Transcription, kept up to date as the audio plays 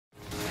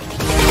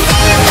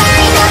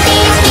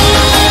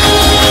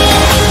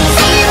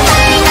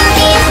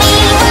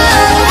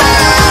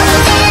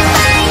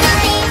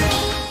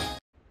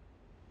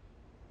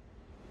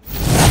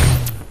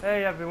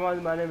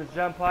everyone, my name is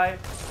Sempai.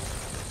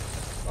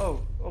 Oh,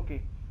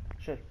 okay,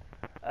 shit.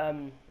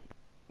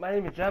 My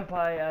name is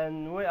Sempai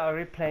and we are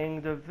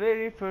replaying the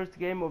very first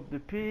game of the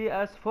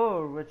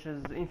PS4, which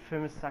is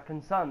infamous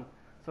Secondson.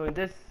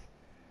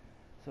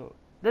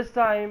 This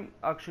time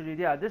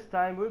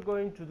we're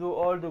going to do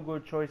all the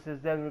good choices,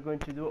 then we're going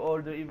to do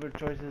all the evil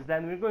choices,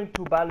 then we're going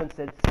to balance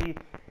it, see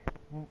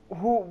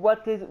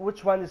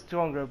which one is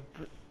stronger,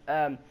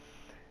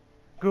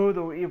 good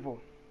or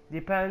evil.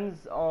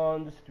 Depends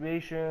on the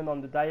situation, on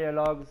the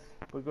dialogues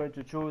we're going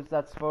to choose.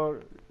 That's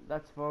for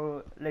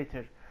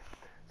later.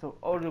 So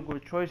all the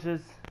good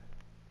choices.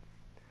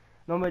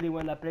 Normally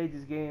when I play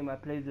this game, I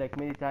played like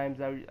many times,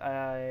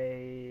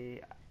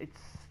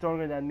 it's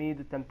stronger than me.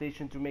 The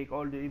temptation to make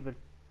all the evil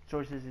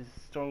choices is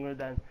stronger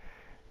than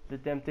the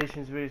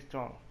temptation is very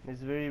strong.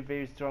 It's very,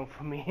 very strong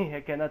for me. I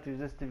cannot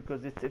resist it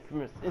because it's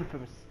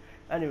infamous.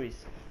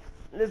 Anyways,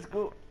 let's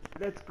go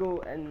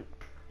and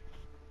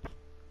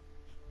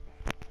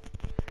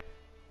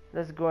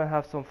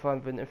have some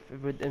fun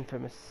with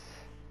infamous.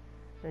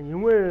 And you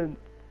win.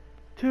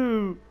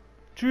 2,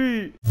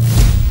 3.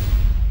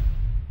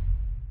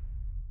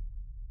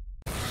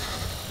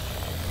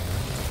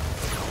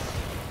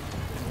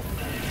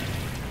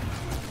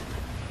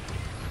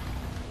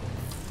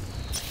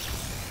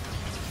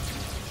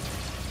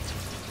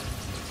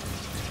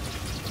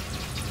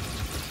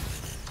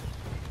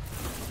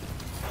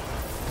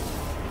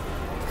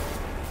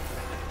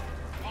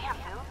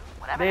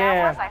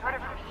 Damn. I heard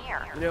it from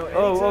here. You know,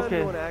 anytime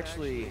you want to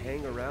actually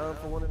hang around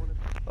for one of them.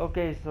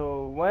 Okay,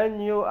 so when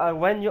you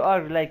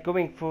are like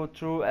going through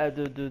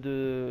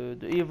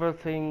the evil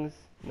things,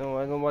 no,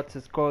 I don't know what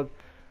it's called.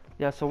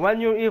 Yeah, so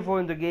when you're evil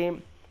in the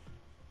game,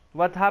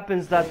 what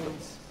happens that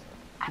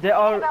they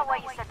are about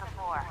what you said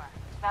before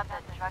about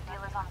the drug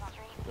dealers on the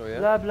street. Oh yeah.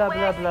 blah blah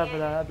blah blah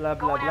blah blah blah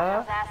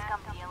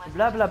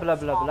blah blah blah blah blah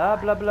blah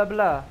blah blah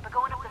blah. But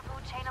going up the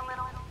food chain a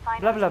little,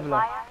 finding Blah, blah,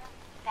 blah.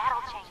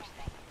 that'll change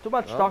things. Too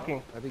much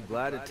talking. I'd be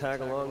glad to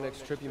tag along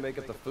next trip you make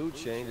up the food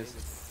chain. Just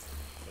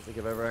I don't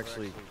think I've ever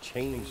actually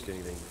changed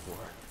anything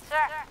before.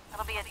 Sure,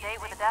 it'll be a date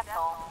with a death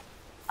toll.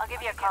 I'll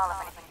give you a call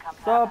if anything comes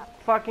up.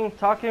 Stop fucking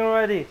talking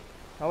already.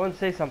 I want to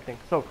say something.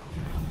 So,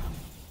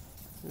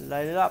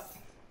 light it up.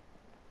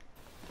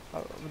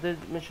 The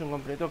mission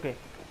complete. Okay.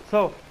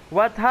 So,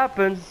 what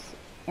happens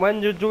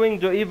when you're doing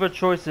the evil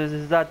choices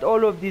is that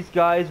all of these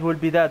guys will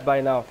be dead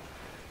by now.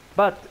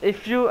 But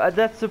if you,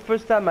 that's the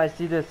first time I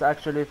see this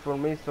actually for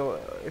me. So,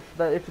 if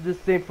it's the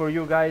same for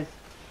you guys.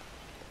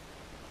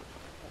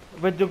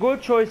 With the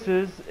good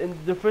choices, in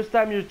the first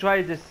time you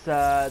try this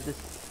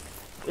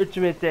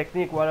ultimate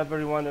technique, whatever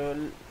you want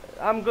to,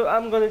 I'm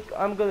gonna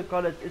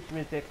call it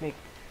ultimate technique.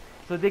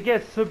 So they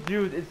get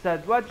subdued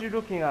instead. What you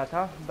looking at,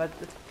 huh? But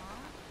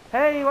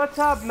hey, what's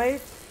up,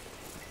 mate?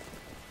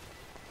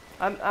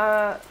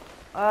 I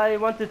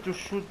wanted to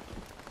shoot,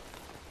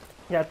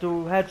 yeah, to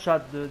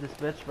headshot this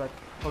bitch, but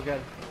forget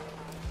it.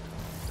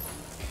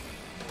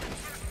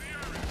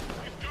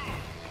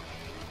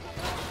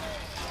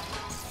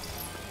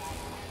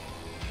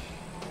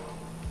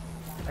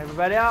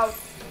 Everybody out!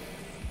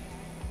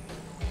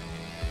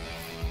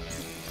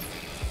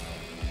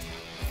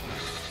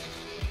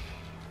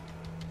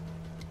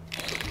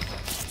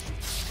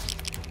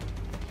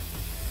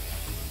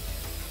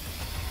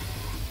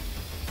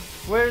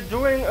 We're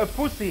doing a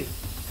pussy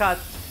cut.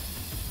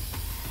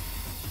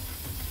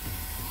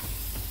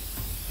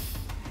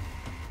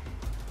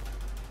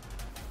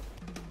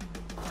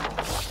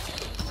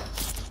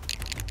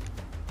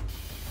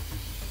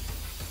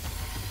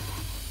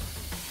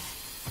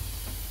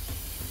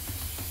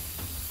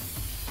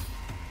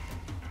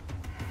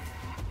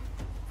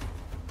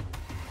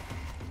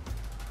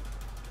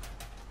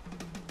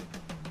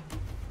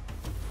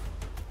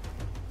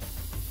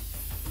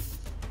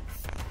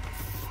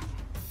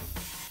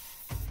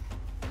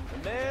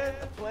 A man,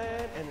 a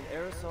plan, and an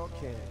aerosol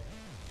cannon.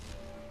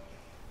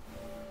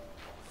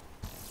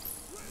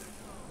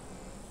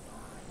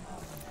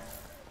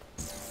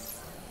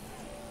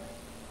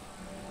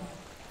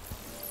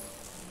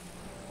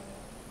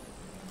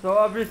 So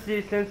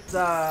obviously, since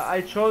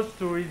I chose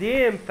to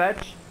redeem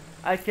fetch,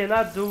 I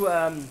cannot do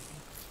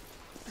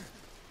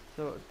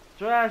so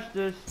trash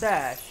the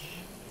stash.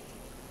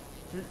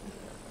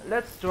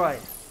 Let's try.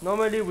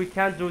 Normally we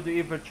can't do the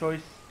evil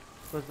choice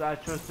because I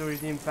chose to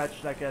redeem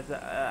fetch, like I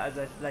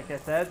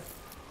said.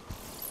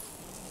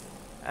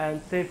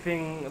 And same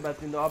thing,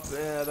 but in the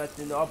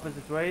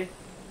opposite way.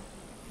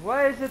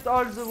 Why is it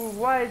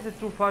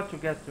too far to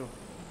get to?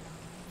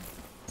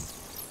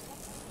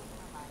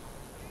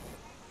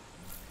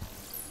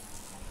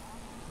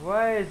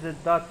 Why is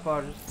it that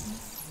far?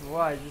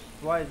 Why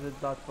is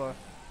it that far?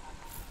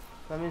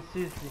 I mean,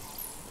 seriously.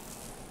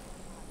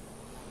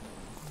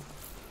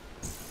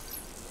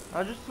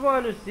 I just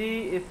want to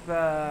see if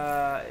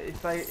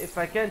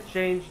I can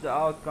change the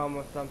outcome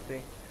or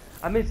something.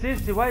 I mean,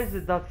 seriously, why is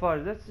it that far?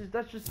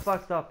 That's just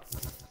fucked up.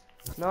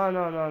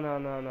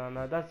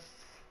 No. That's.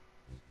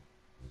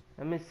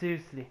 I mean,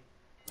 seriously.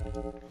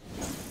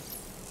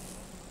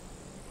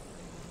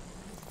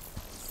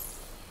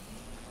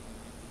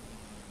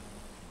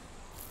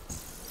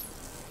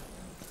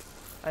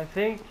 I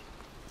think.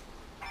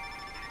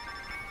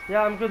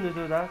 Yeah, I'm gonna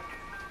do that.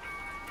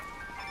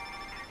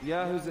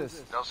 Yeah, who's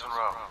this? Nelson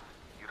Rowe.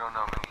 You don't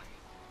know me,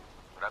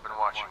 but I've been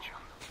watching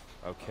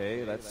you.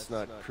 Okay, that's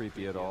not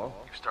creepy at all.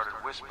 You've started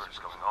whispers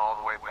going all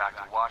the way back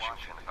to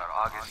Washington about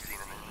Augustine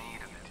and the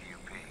need of the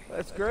DUP.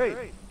 That's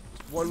great.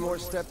 One more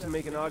step to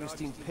making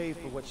Augustine pay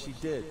for what she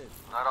did.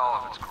 Not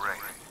all of it's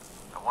great.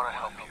 I want to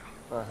help you.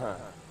 Uh-huh.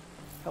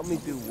 Help me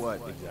do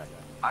what, exactly?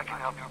 I can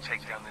help you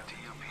take down the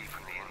DUP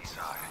from the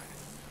inside.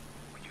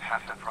 But you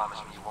have to promise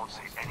me you won't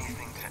say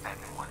anything to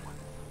anyone.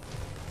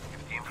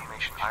 If the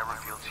information I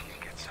reveal to you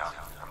gets out,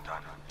 I'm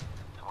done.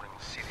 I won't even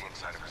see the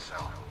inside of a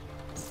cell.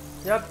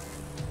 Yep.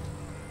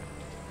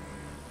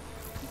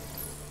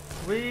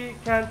 We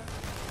can't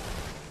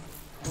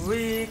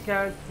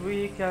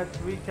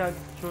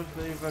choose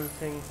the evil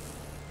thing.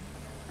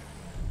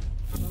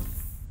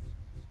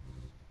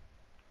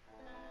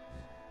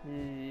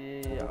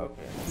 Yeah,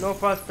 okay. No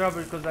fast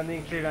travel because I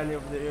didn't clear any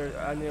of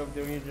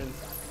the regions.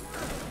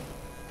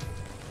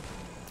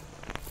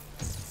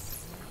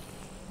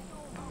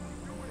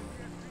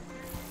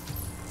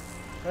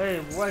 Hey,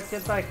 why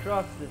can't I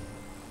cross this?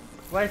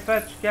 Why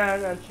Fetch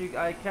can and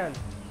I can't?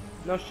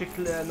 No,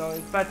 no.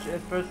 In Fetch, in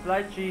first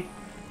light, she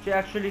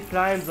actually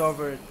climbs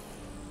over it.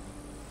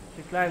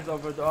 She climbs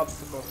over the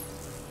obstacle.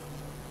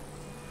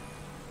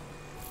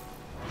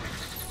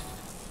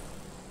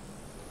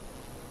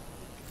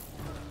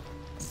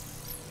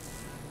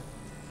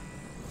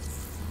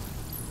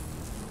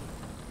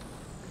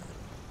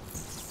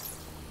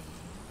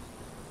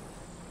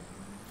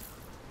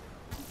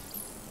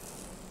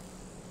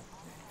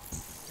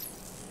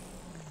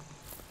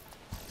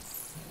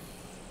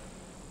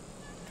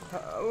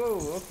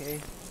 Oh, okay.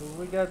 So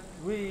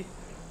we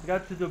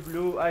got to the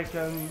blue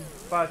icon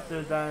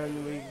faster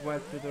than we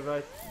went to the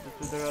red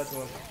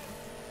one.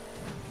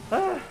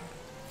 Ah.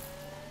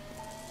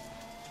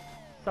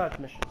 Start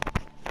mission.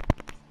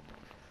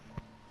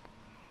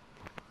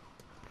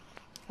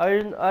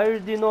 I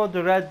already know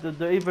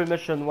the evil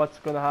mission. What's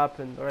gonna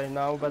happen right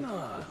now, but. Come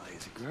on,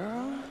 lazy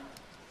girl.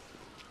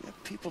 You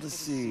have people to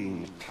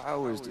see,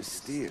 powers to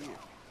steal.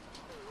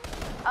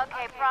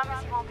 Okay,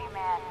 promise you won't be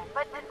mad.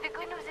 But the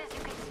good news is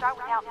you can start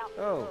without me.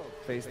 Oh,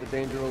 face the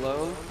danger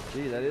alone?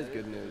 Gee, that is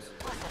good news.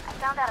 Listen, I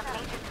found out a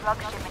major drug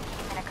shipment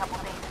came in a couple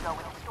days ago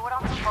and it's stored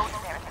on some boats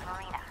there at the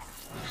marina.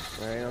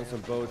 Right, on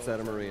some boats at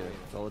a marina.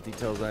 That's all the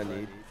details I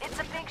need. It's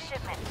a big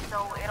shipment,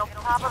 so it'll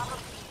probably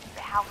be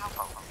the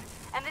houseboats.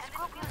 And this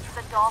group uses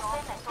a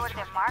dolphin as sort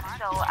of their mark,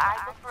 so I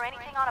look for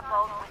anything on a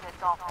boat with a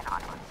dolphin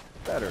on it.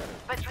 Better.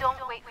 But don't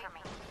wait for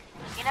me.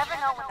 You never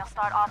know when they'll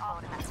start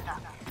offloading that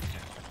stuff.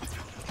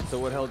 So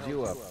what held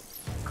you up?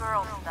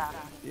 Girl stuff.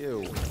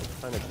 Ew,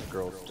 what kind of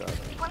girl stuff?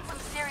 He put some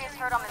serious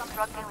hurt on this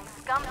drug-dealing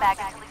scumbag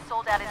until he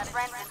sold out his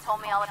friends and told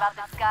me all about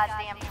this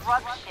goddamn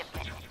drug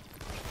shipment.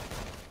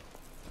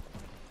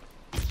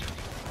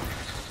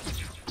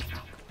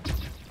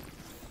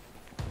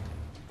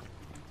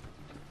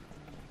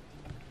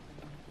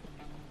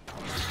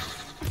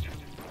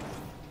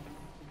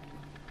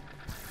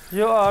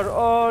 You are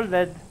all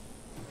dead.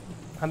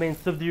 I mean,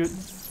 subdued.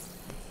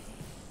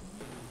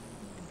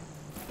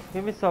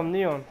 Give me some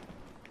neon.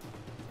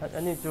 I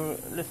need to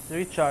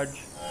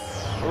recharge.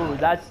 Oh,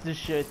 that's the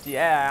shit,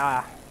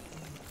 yeah.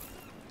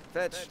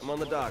 Fetch, I'm on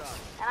the docks.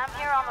 And I'm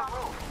here on the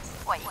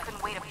roof. What, you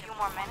couldn't wait a few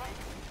more minutes?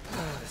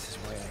 This is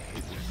why I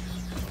hate you.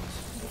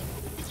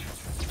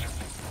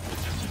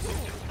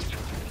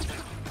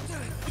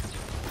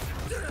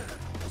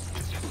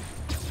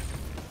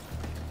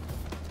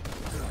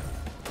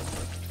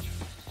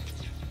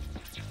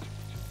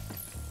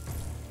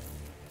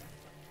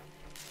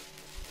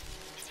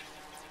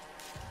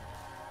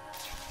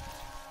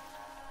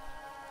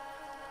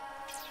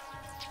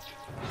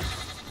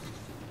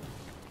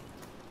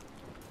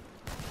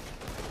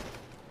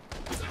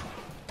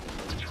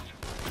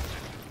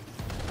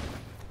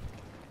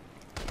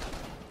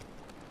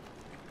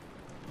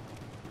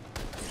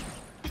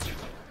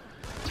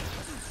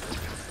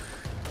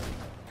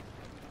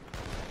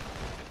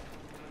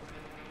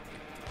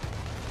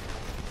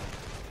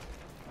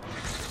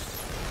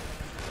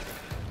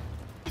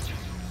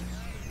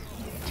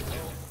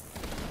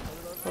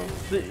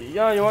 So,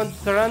 yeah, you want to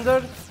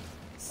surrender?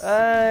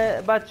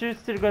 But you're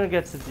still gonna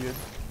get subdued.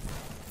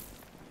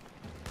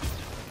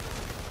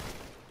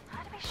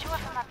 Hard to be sure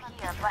from up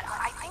here, but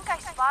I think I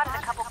spotted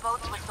a couple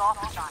boats with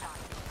dolphins on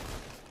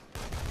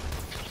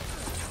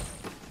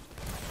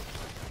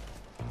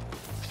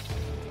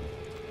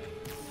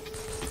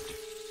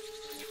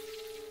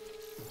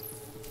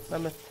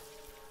them.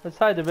 Let's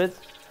hide a bit.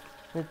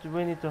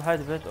 We need to hide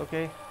a bit,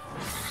 okay?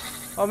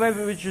 Or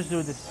maybe we just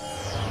do this.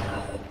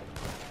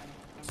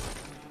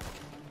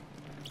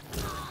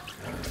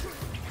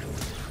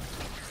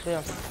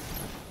 Yeah.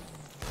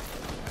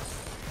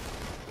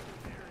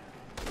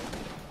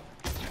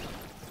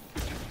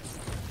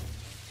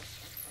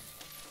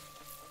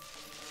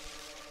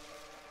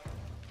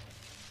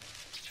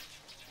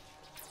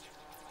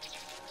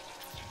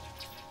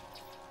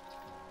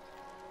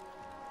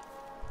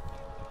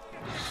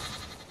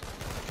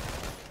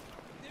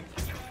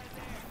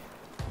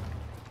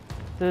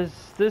 There's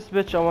this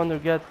bitch I want to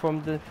get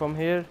from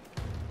here.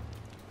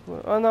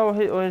 Oh no,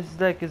 his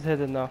leg is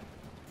hidden now.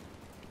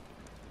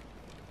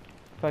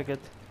 Fuck it.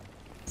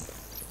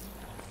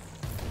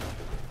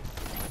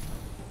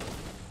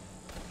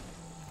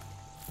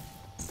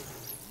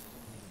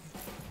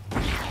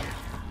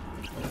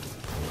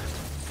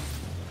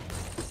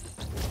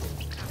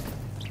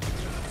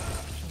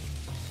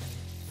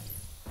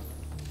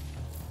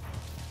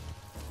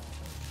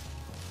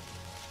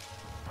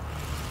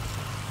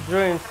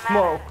 During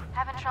smoke.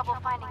 Having trouble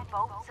finding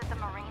boats at the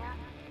marina?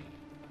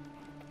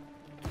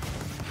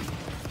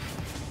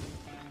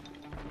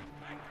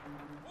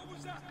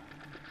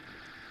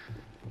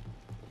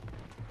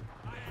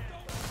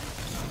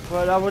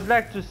 Well, I would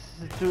like to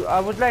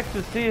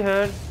see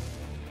her.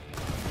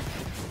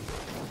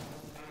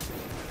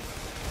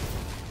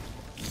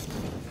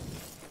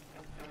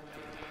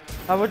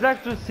 I would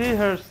like to see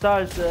her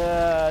start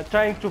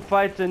trying to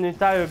fight an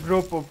entire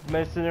group of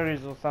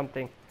mercenaries or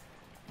something.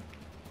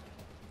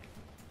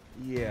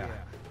 Yeah,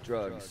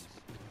 drugs.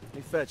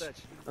 Hey, Fetch,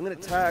 I'm gonna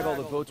tag all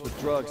the boats with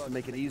drugs to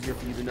make it easier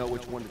for you to know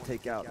which one to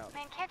take out.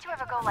 Man, can't you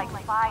ever go like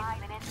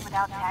 5 minutes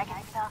without tagging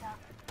stuff?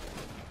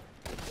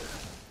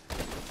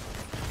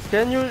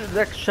 Can you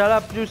like shut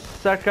up your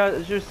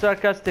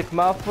sarcastic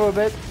mouth for a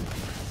bit?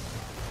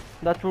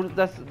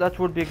 That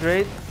would be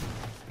great.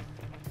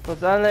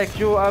 Because unlike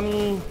you,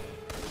 I'm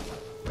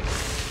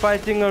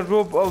fighting a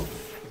group of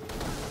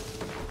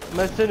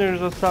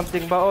mercenaries or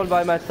something, but all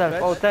by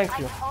myself. Oh, thank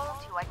you. I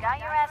told you, I got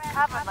your ass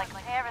covered like a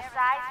pair of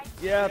sides.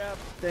 Yeah,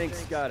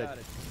 thanks, got it.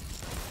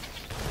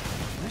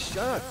 Nice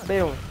shot.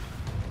 Boom.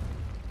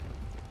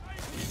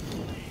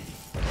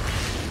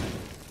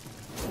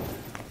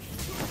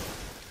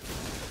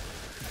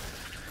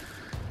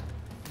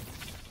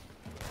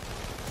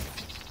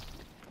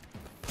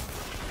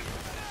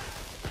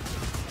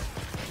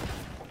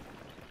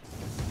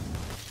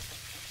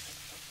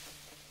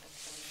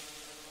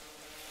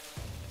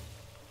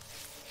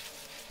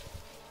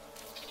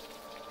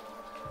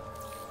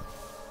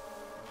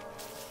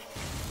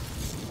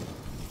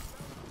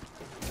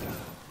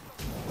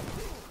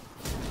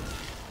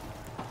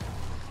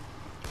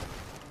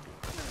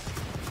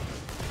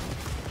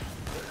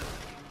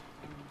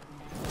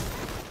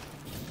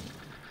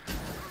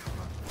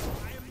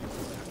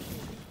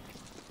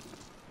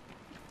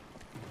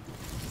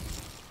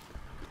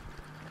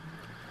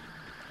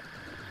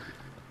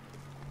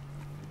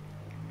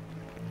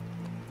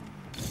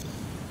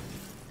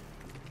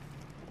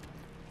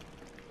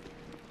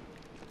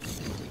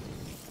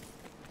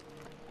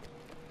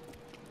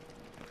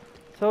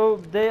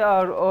 So they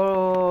are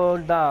all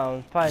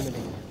down,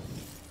 finally.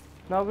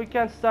 Now we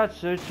can start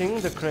searching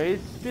the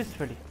crates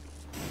peacefully.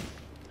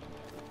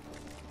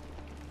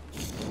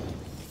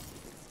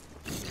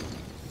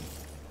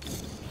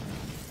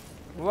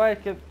 Why?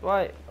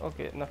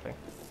 Okay, nothing.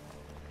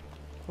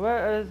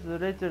 Where is the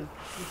later?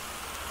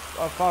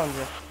 I found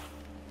it.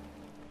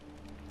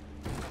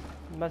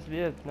 Must be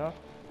it, no?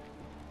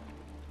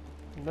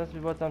 Must be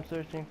what I'm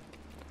searching.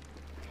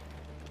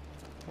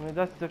 I mean,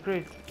 that's the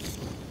crate.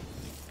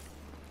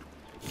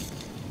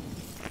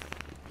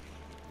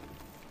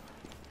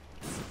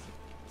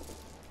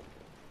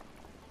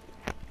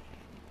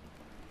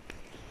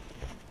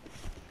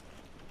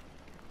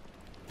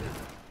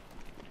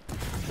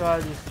 Try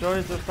to destroy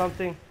it or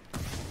something.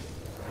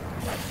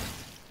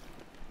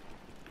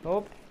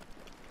 Nope.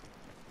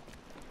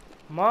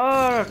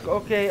 Mark!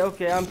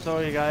 Okay, I'm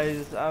sorry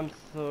guys. I'm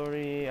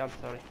sorry.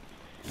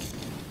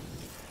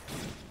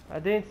 I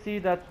didn't see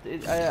that.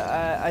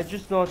 I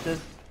just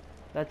noticed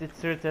that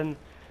it's written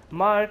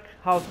Mark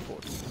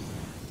Houseboat.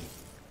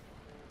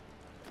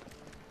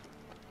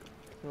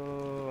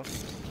 So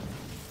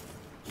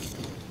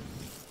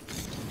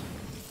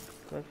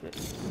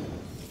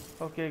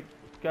okay,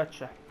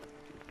 gotcha.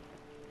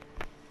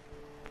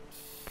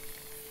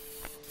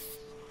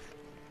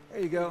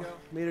 There you go.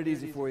 Made it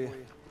easy for you.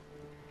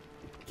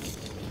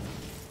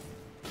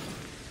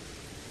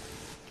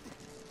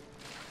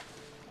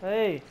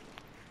 Hey,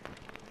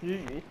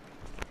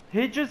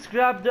 he just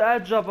grabbed the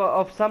edge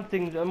of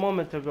something a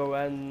moment ago,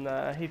 and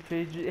he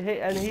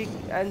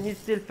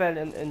still fell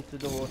into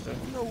the water.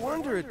 No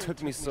wonder it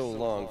took me so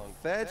long.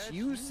 Fetch,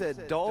 you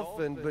said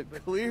dolphin, but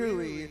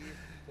clearly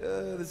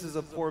this is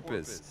a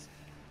porpoise.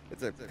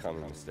 It's a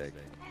common mistake.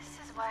 This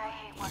is why I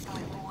hate working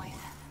with boys.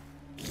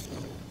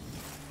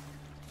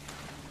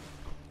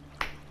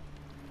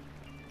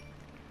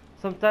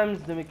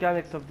 Sometimes the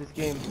mechanics of this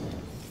game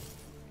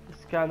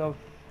is kind of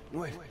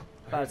Wait,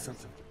 I bad. heard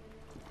something.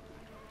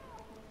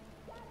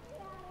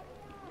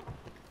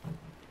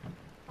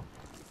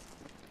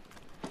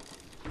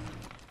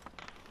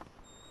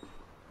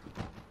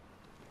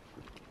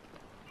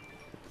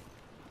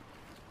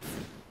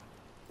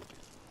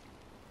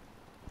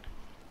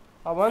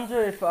 I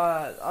wonder if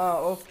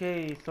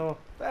okay, so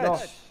Fetch, no.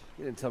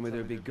 you didn't tell me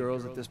there'd be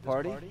girls at this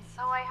party.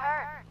 So I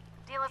heard.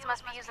 Dealers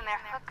must be using their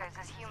hookers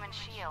as human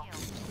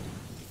shields.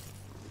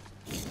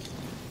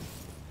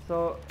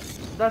 So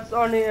that's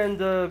only in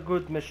the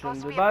good mission.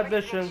 Supposed to The be a bad pretty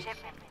big mission.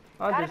 shipment.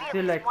 Oh, Gotta there's be at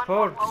still least like one 4.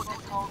 more boat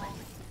that's holding.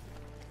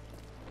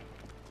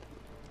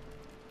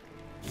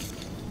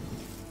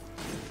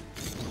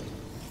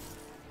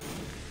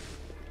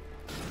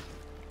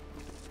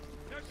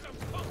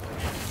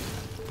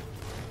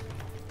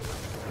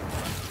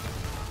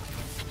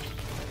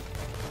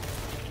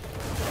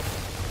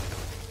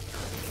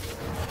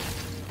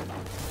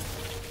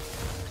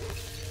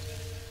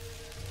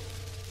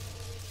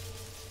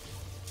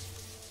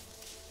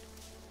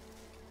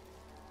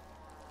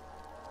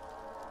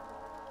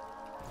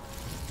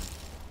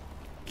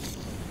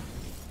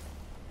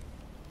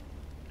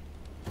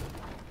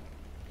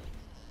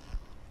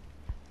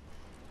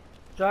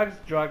 Drugs,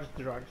 drugs,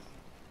 drugs.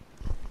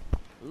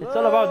 It's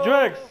all about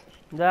drugs.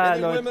 Yeah,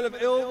 Any no, women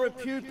of ill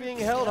repute being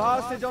held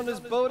hostage on this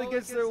boat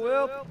against their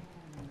will?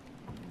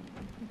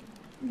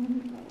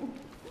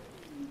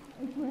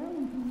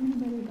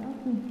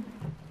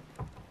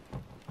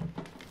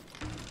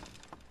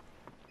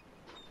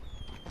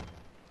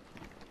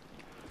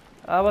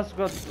 I was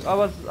going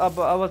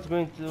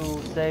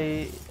to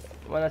say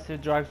when I say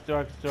drugs,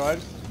 drugs,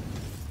 drugs,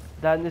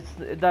 then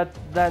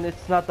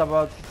it's not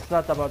about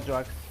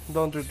drugs.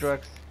 Don't do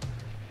drugs.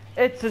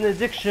 It's an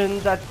addiction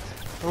that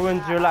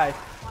ruins your life.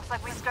 Looks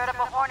like we stirred up a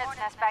hornet's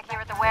nest back here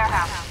at the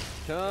warehouse.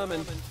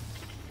 Coming.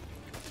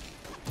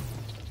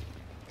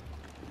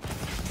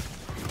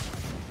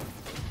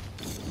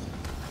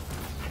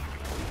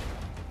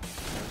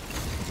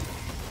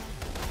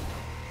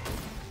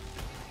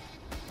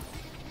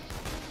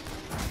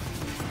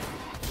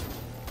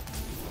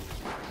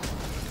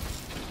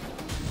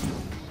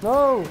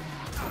 No.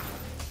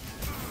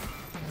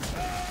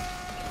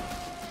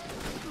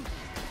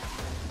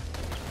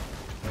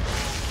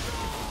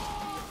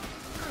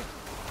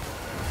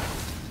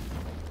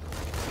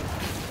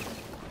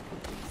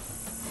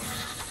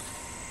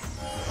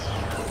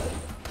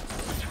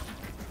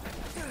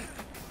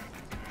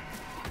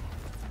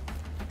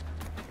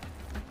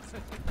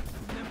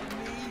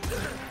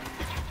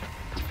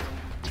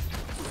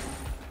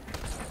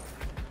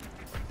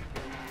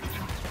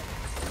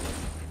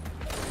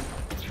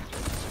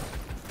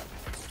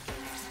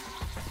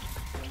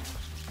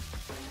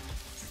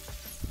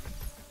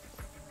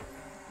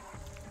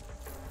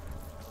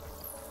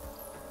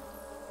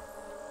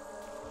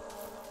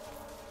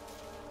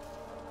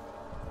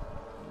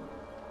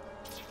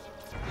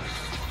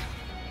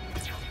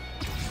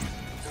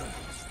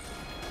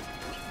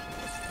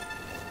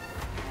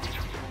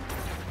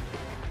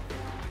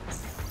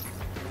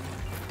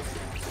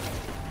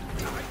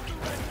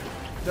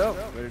 So,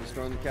 ready to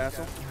storm the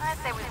castle? I'd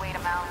say we wait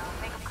him out.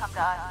 Make him come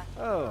to us.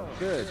 Oh,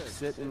 good.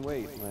 Sit and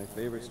wait. My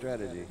favorite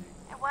strategy.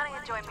 And why don't you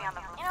join me on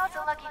the... You know, it's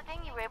a lucky thing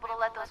you were able to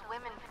let those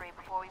women free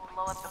before we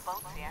blow up the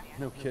boats here.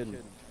 No kidding.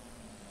 You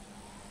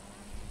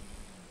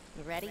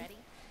ready?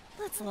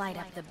 Let's light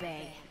up the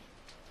bay.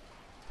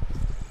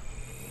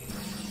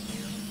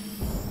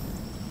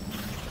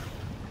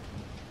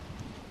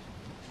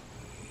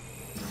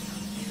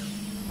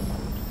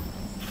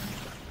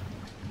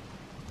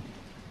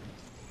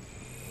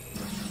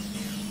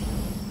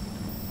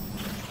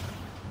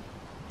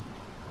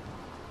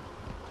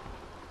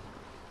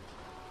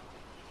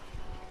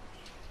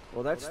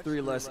 Well, that's 3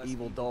 less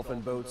evil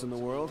dolphin boats in the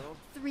world.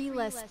 3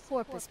 less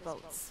porpoise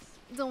boats.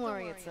 Don't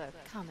worry, it's a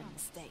common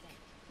mistake.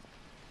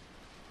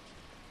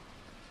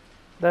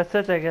 That's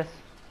it, I guess.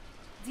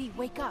 Dee,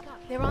 wake up.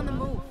 They're on the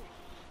move.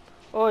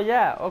 Oh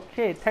yeah,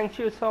 okay. Thank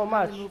you so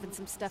much. They're moving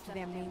some stuff to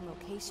their main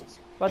location.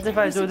 What if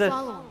I We do should this?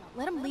 follow 'em.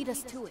 Let them lead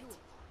us to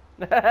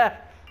it.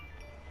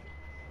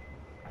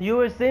 You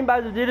were seen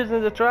by the dealers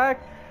in the track?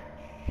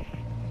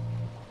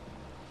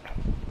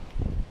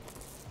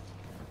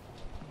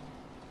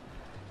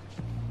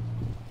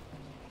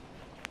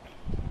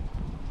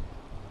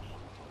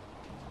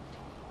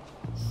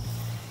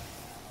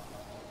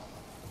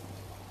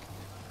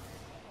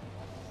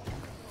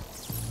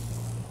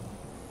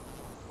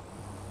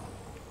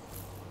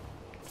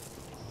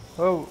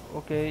 Oh,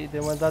 okay, they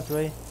went that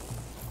way.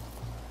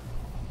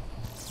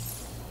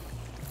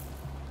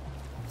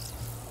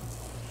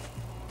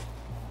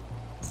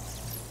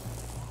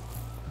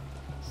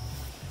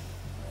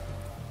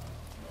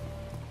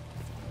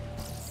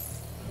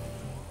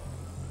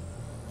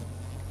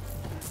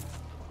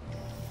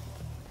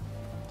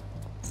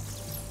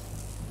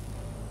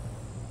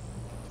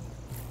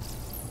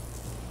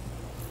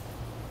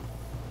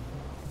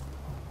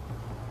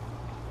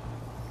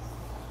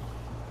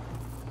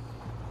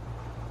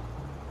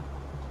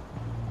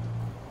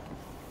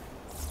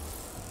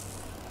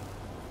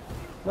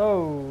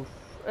 No,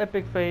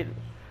 epic fail.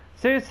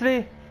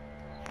 Seriously?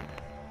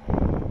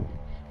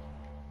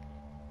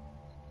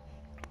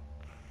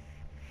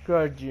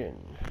 Guardian.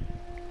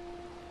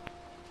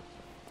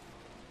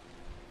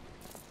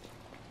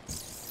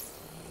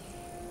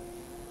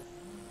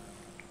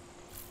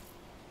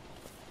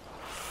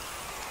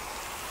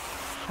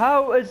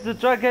 How is the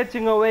truck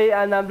getting away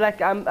and I'm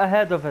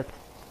ahead of it?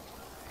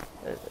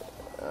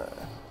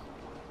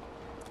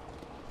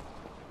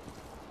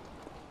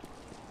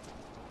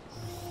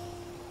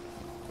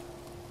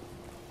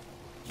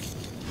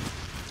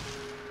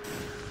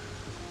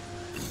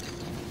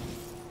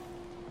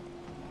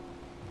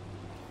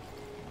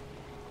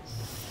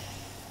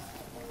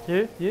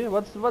 Here,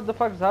 what the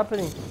fuck is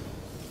happening?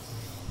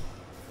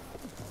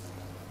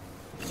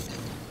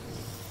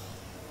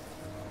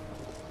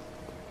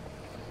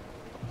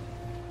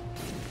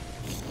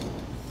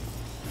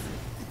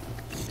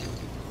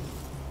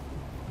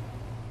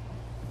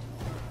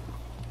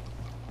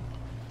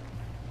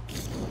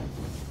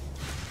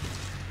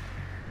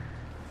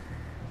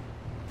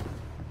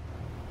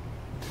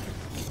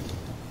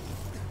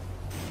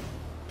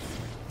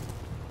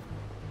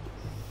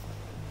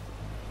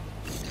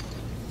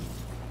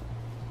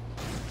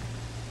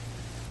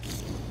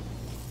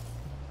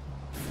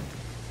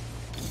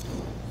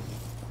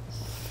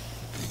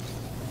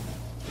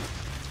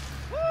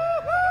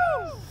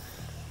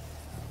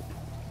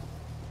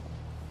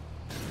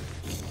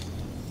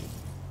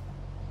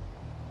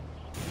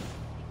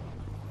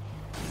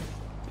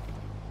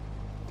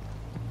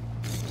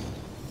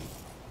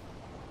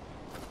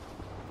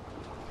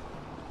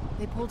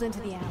 They pulled into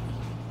the alley.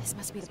 This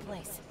must be the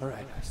place.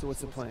 Alright, so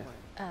what's the plan?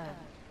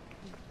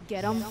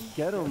 Get them?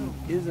 Get 'em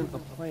isn't a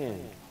plan.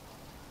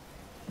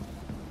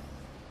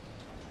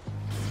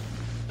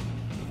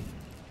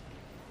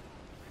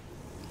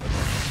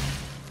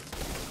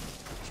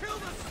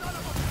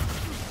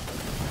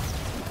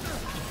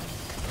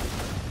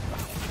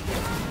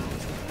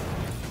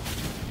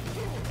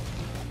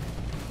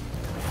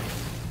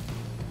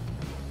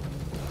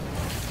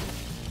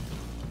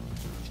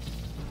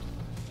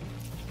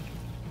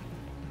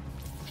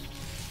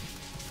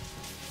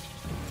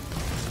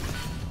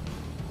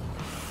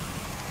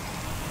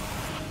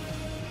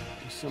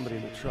 Somebody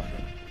in the truck.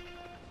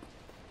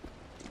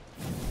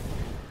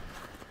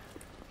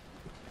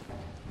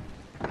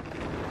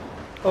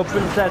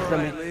 Open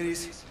sesame. Alright,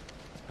 ladies.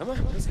 Come on,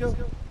 let's go.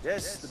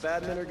 Yes, the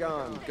bad men are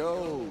gone.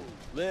 Go,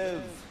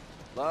 live,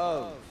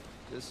 love.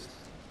 Just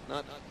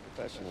not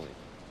professionally.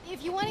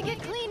 If you want to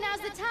get clean,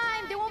 now's the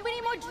time. There won't be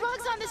any more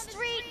drugs on the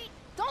street.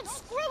 Don't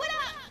screw it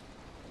up.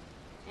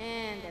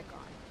 And they're gone.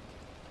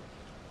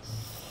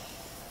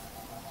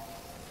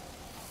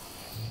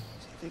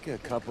 Do you think a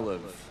couple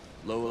of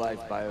low-life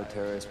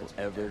bioterrorists will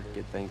ever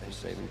get thanked for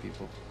saving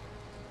people?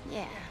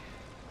 Yeah.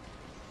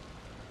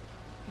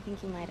 I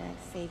think you might have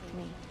saved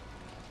me.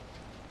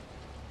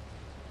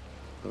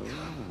 Oh.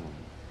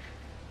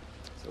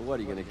 So what,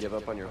 are you gonna give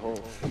up on your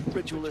whole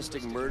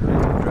ritualistic murdering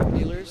of drug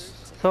dealers?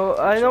 So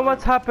I know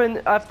what's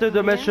happened after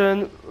the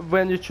mission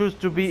when you choose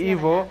to be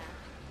evil,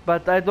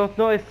 but I don't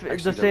know if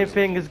the same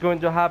thing is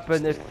going to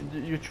happen if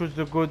you choose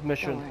the good Don't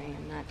mission. worry,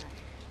 I'm not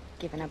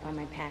giving up on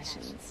my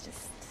passions,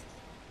 just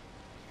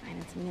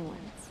finding some new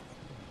ones.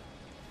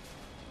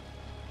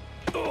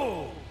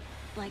 Oh!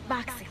 Like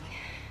boxing.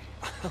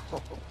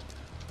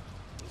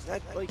 Is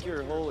that like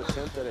your whole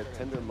attempt at a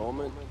tender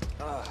moment?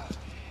 Ah,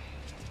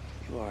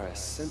 you are a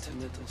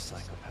sentimental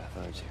psychopath,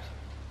 aren't you?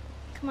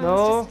 Come on, No.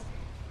 let's just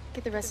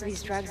get the rest of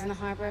these drugs in the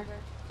harbor.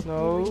 Maybe we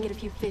No, can get a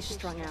few fish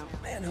strung out.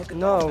 Man, hook a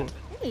no, dolphin.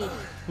 Hey,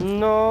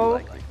 no,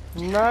 Like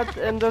me. not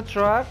in the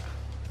truck.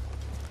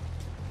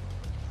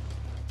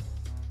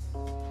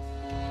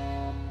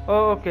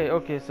 Oh,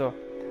 okay, so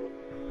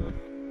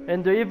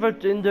in the evil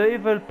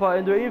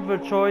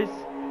choice,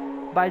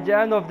 by the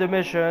end of the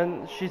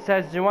mission, she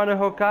says, "You want to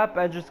hook up?"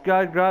 and just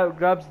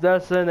grabs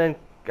Delson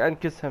and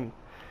kiss him.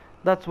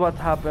 That's what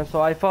happened. So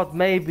I thought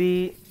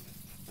maybe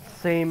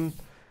same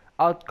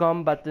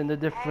outcome, but in a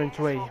different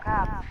way. Woke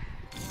up.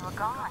 You were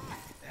gone.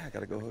 Yeah, I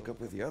gotta go hook up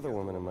with the other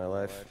woman in my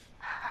life.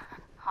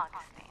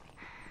 Augustine.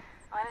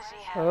 Why does she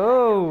have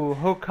Oh,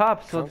 hook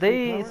up. So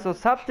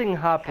something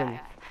happened.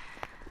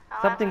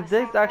 Something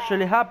did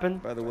actually happen.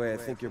 By the way, I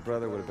think your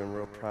brother would have been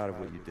real proud of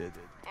what you did.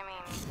 I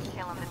mean,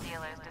 killing the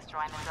dealers,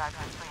 destroying the drugs,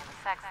 and freeing the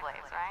sex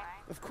slaves, right?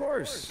 Of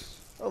course.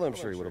 Although I'm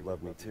sure he would have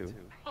loved me too.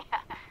 Yeah,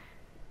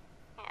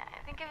 I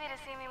think if he'd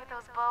have seen me with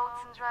those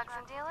boats and drugs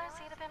and dealers,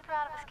 he'd have been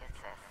proud of his kid,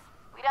 sis.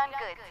 We done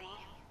good, see?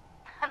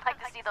 I'd like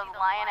to see those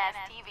lion-ass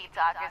TV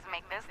talkers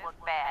make this look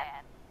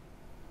bad.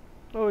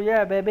 Oh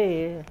yeah,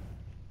 baby.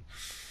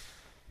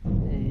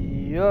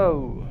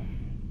 Yo.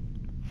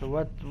 So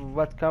what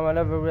kind of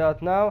level we are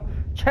at now?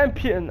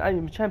 Champion. I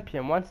am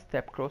champion. One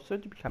step closer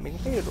to becoming a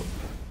hero.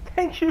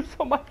 Thank you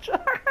so much.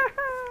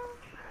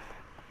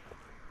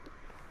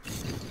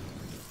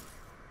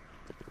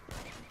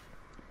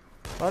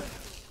 What?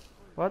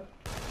 What?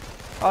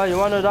 Oh, you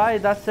wanna die?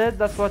 That's it?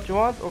 That's what you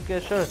want? Okay,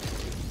 sure.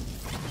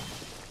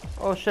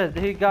 Oh shit,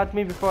 he got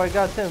me before I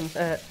got him.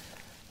 Die,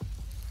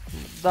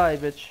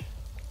 bitch.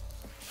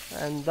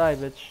 And die,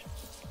 bitch.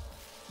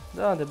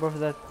 Oh, they both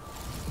dead.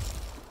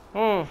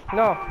 No.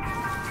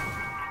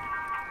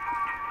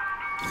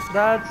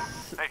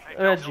 That's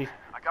Reggie.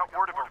 I got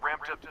word of a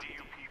ramped-up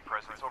DUP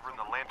presence over in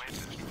the Lantern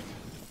District.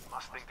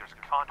 Must think there's a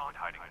conduit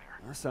hiding here.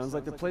 That sounds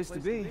like the place to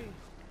be.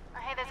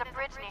 Hey, there's a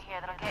bridge near here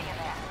that'll get you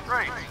there.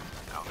 Great.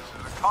 Now this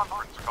is a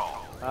conference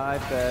call. Hi,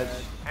 Fed.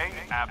 Hey,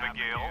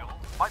 Abigail.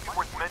 Might be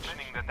worth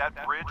mentioning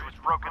that bridge was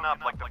broken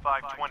up like the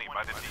 520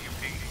 by the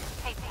DUP.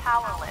 Hey,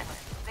 powerless.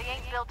 They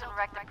ain't built and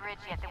wrecked a bridge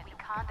yet that we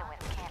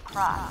conduits can't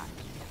cross.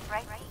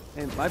 Right?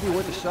 It might be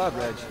worth a shot,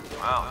 Reg.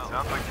 Well, it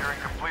sounds like you're in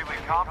completely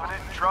competent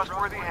and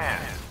trustworthy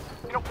hands.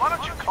 You know, why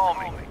don't you call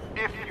me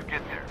if you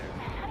get there?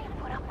 How do you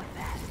put up with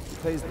that? He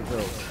pays the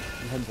bills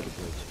and head for the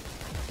bridge.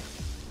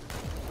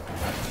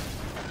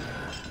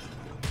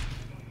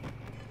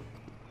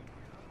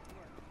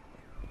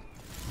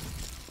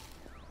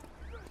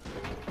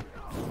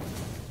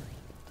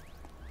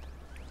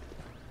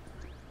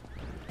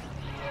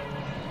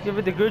 Give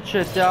it the good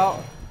shit,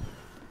 y'all.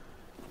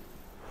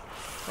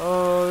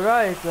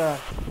 Alright.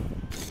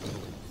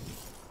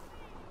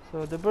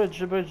 So the bridge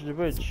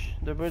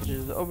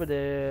is over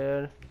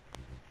there.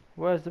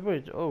 Where's the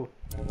bridge? Oh.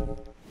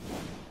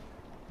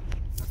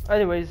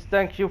 Anyways,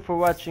 thank you for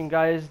watching,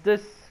 guys.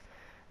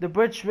 The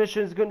bridge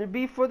mission is gonna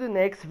be for the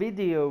next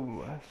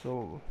video.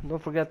 So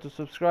don't forget to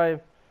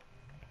subscribe.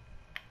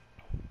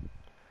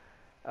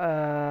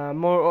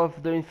 More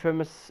of the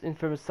infamous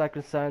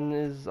Secondson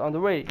is on the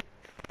way.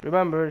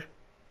 Remember,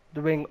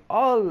 doing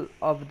all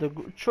of the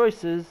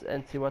choices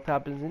and see what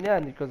happens in the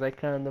end, because I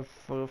kind of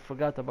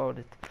forgot about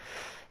it.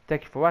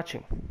 Thank you for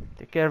watching.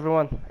 Take care,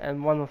 everyone.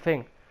 And one more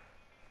thing.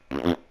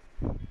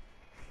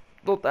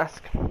 Don't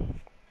ask.